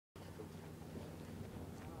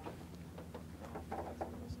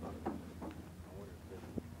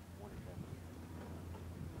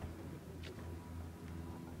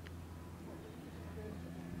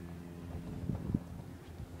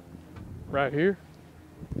Right here?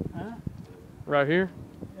 Huh? Right here?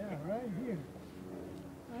 Yeah, right here.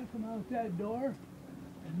 I come out that door,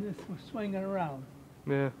 and this was swinging around.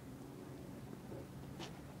 Yeah.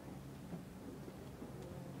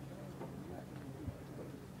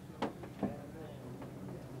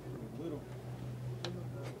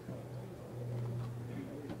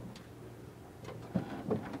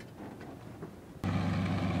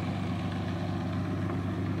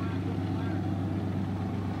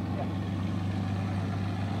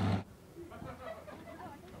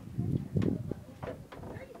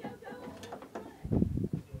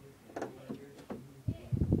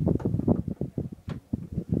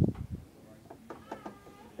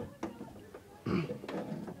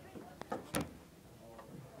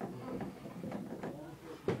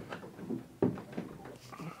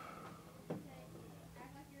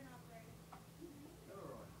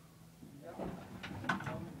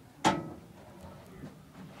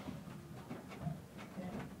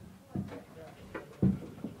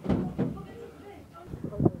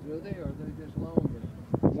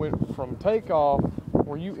 Went from takeoff.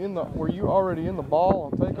 Were you already in the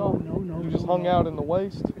ball on takeoff? No. You just hung out in the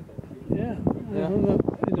waist? Yeah. I hung up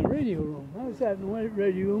in the radio room. I was at the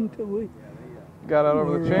radio room until we got out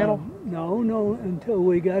over the channel? No, until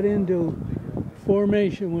we got into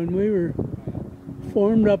formation. When we were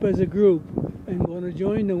formed up as a group and going to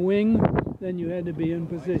join the wing, then you had to be in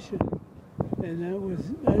position. And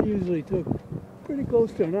that usually took pretty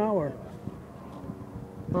close to an hour.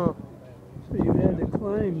 Huh. So you had to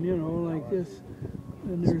climb, like this.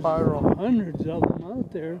 And there's Spiral. Hundreds of them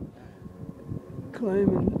out there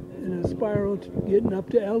climbing in a spiral, getting up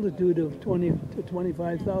to altitude of 20 to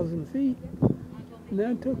 25,000 feet. And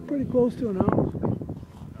that took pretty close to an hour.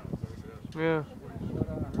 Yeah.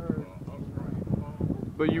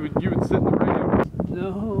 But you would sit in the radio?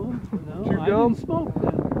 No, Chew I gum? didn't smoke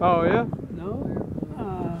then. Oh yeah? No,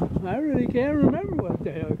 I really can't remember what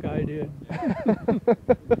the heck I did.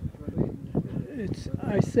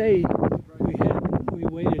 I say we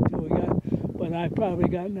waited till we got, but I probably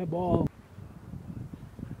got in the ball.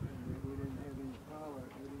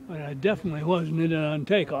 But I definitely wasn't in it on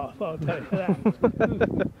takeoff, I'll tell you that.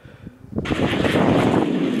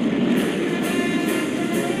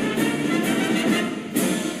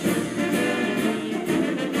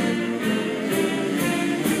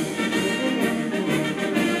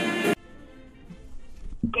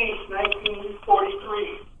 East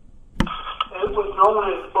 1943. It was known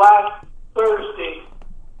as Black Thursday.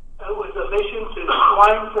 It was a mission to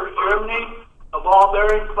Schweinfurt, Germany, of all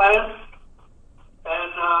bearing plants.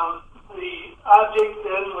 And the object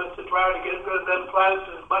then was to try to get rid of them plants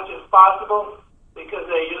as much as possible because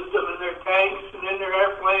they used them in their tanks and in their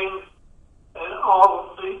airplanes and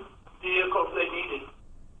all of the vehicles they needed.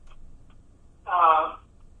 Our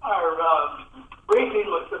briefing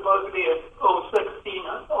was supposed to be at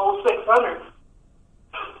 0600.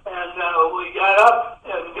 And we got up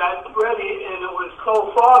and got ready, and it was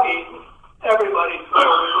so foggy, everybody thought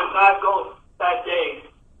we would not go that day.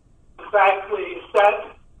 In fact, we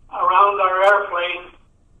sat around our airplane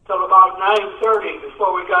till about 9:30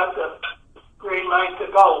 before we got the green light to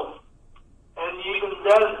go. And even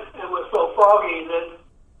then, it was so foggy that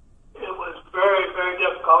it was very, very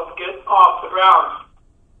difficult to get off the ground.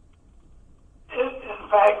 In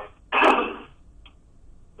fact,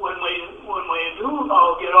 when we do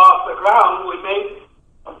all get off the ground, we make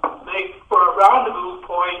for a rendezvous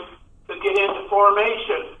point to get into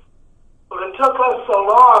formation. But it took us so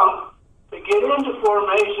long to get into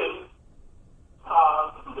formation.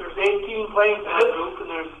 There's 18 planes in this group,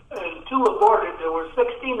 and 2 aborted. There were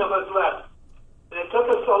 16 of us left. And it took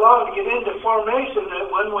us so long to get into formation that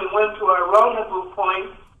when we went to our rendezvous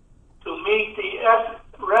point to meet the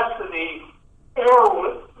rest of the air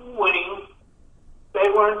wing, they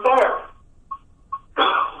weren't there.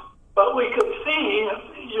 But we could see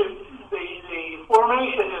the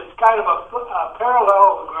formation is kind of a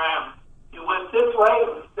parallelogram. You went this way,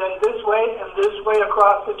 then this way, and this way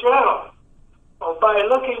across the channel. Well, by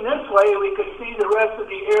looking this way, we could see the rest of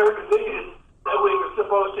the air division that we were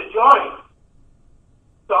supposed to join.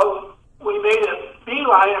 So we made a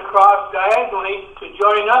beeline across diagonally to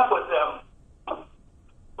join up with them.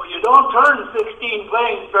 Well, you don't turn 16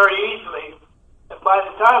 planes very easily. And by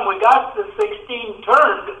the time we got the 16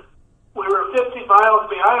 turned, we were 50 miles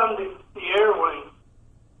behind the air wing.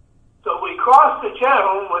 So we crossed the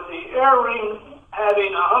channel with the air wing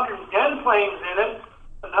having 110 planes in it,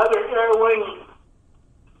 another air wing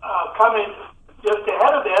coming just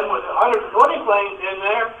ahead of them with 120 planes in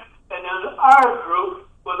there, and then our group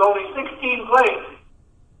with only 16 planes.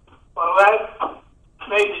 Well, that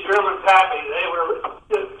made the Germans happy. They were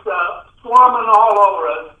just swarming all over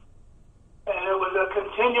us. And it was a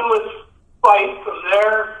continuous fight from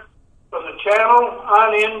there, from the channel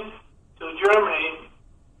on in to Germany.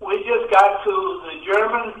 We just got to the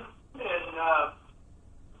German and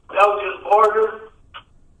Belgian border,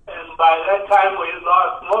 and by that time we had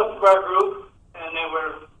lost most of our group, and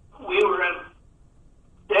we were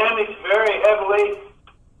damaged very heavily,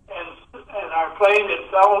 and our plane had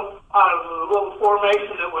fell out of the little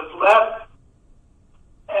formation that was left,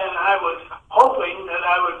 and I was hoping that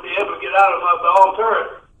I would be able to get out of my ball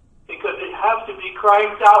turret because it has to be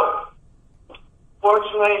cranked out.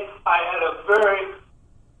 Fortunately, I had a very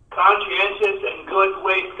conscientious and good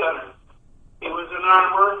waist gunner. He was an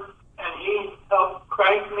armorer, and he helped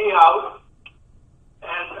crank me out.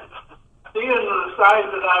 And being the size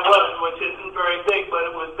that I was, which isn't very big, but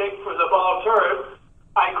it was big for the ball turret,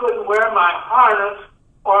 I couldn't wear my harness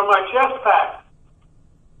or my chest pack.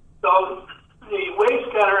 So the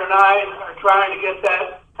waist gunner and I are trying to get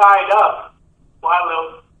that tied up while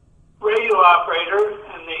the radio operator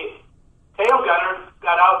and the tail gunner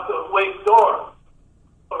got out the waist door.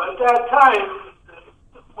 Well, at that time,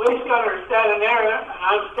 the waist gunner is standing there, and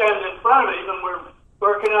I'm standing in front of him, and we're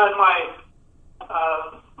working on my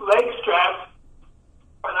leg straps,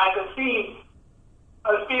 and I could see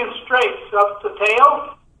I was being straight up the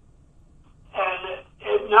tail, and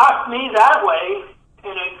it knocked me that way,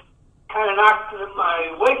 and it kind of knocked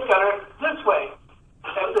my waist gunner this way.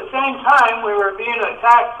 At the same time, we were being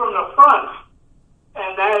attacked from the front,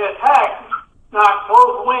 and that attack knocked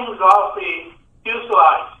both wings off the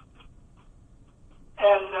fuselage.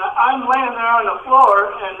 And I'm laying there on the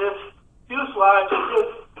floor, and this fuselage is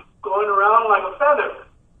just going around like a feather.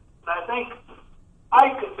 And I think I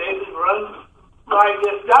could basically ride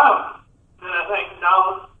this down. And I think,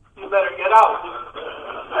 no, you better get out.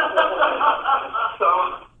 So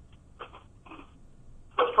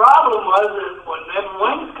the problem was that when them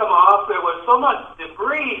wings come off, there was so much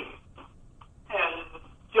debris and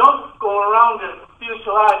junk going around the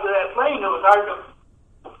fuselage of that plane, it was hard to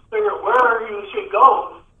figure where you should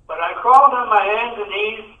go. But I crawled on my hands and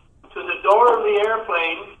knees to the door of the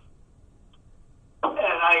airplane,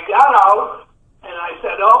 and I got out, and I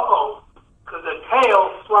said, uh-oh, because the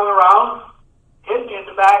tail swung around, hit me in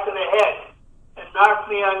the back of the head, and knocked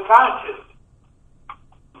me unconscious.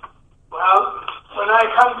 Well, when I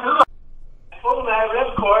come to, I pulled that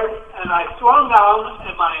ripcord, and I swung down,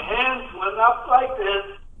 and my hands went up like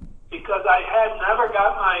this, because I had never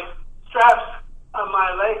got my straps on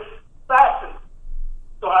my legs fastened.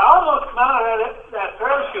 So I almost come out of that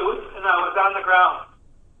parachute, and I was on the ground.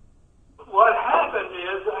 What happened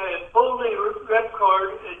is I had pulled the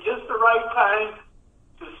ripcord at just the right time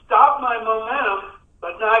to stop my momentum,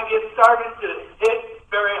 but not get started to hit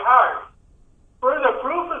very hard. Further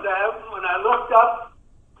proof of that, when I looked up,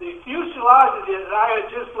 the fuselage that I had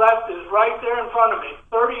just left is right there in front of me,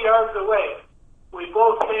 30 yards away. We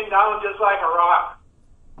both came down just like a rock.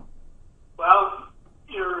 Well,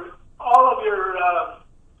 all of your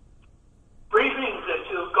briefings that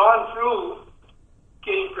you've gone through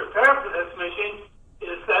getting prepared for this mission,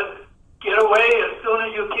 it says get away as soon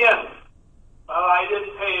as you can. Well, I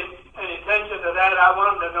didn't pay any attention to that. I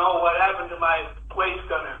wanted to know what happened to my waist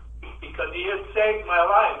gunner because he had saved my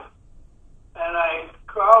life. And I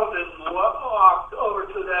crawled and walked over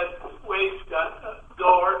to that waist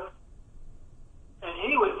door, and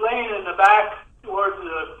he was laying in the back towards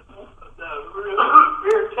the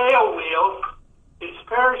rear tail wheel. His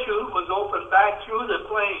parachute was open back through the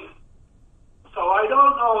plane. So I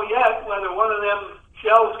don't know yet whether one of them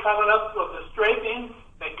shells coming up with the strafing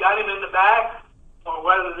that got him in the back, or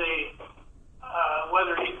whether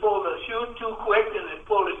he pulled the chute too quick and it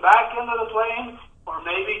pulled it back into the plane, or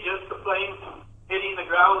maybe just the plane hitting the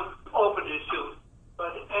ground opened his chute.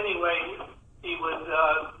 But anyway, he was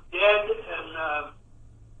dead, and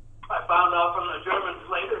I found out from the Germans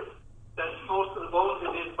later that most of the bones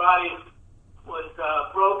in his body was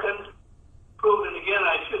broken, proving again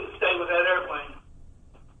I shouldn't stay with that airplane.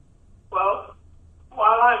 Well,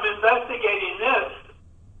 while I'm investigating this,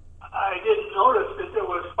 I didn't notice that there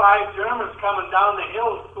was 5 Germans coming down the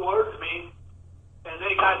hill towards me, and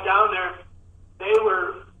they got down there. They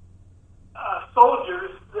were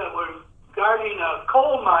soldiers that were guarding a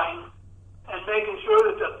coal mine and making sure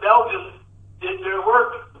that the Belgians did their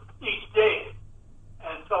work each day.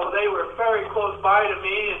 And so they were very close by to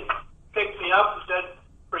me and picked me up and said,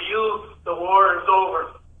 "For you, the war is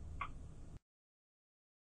over."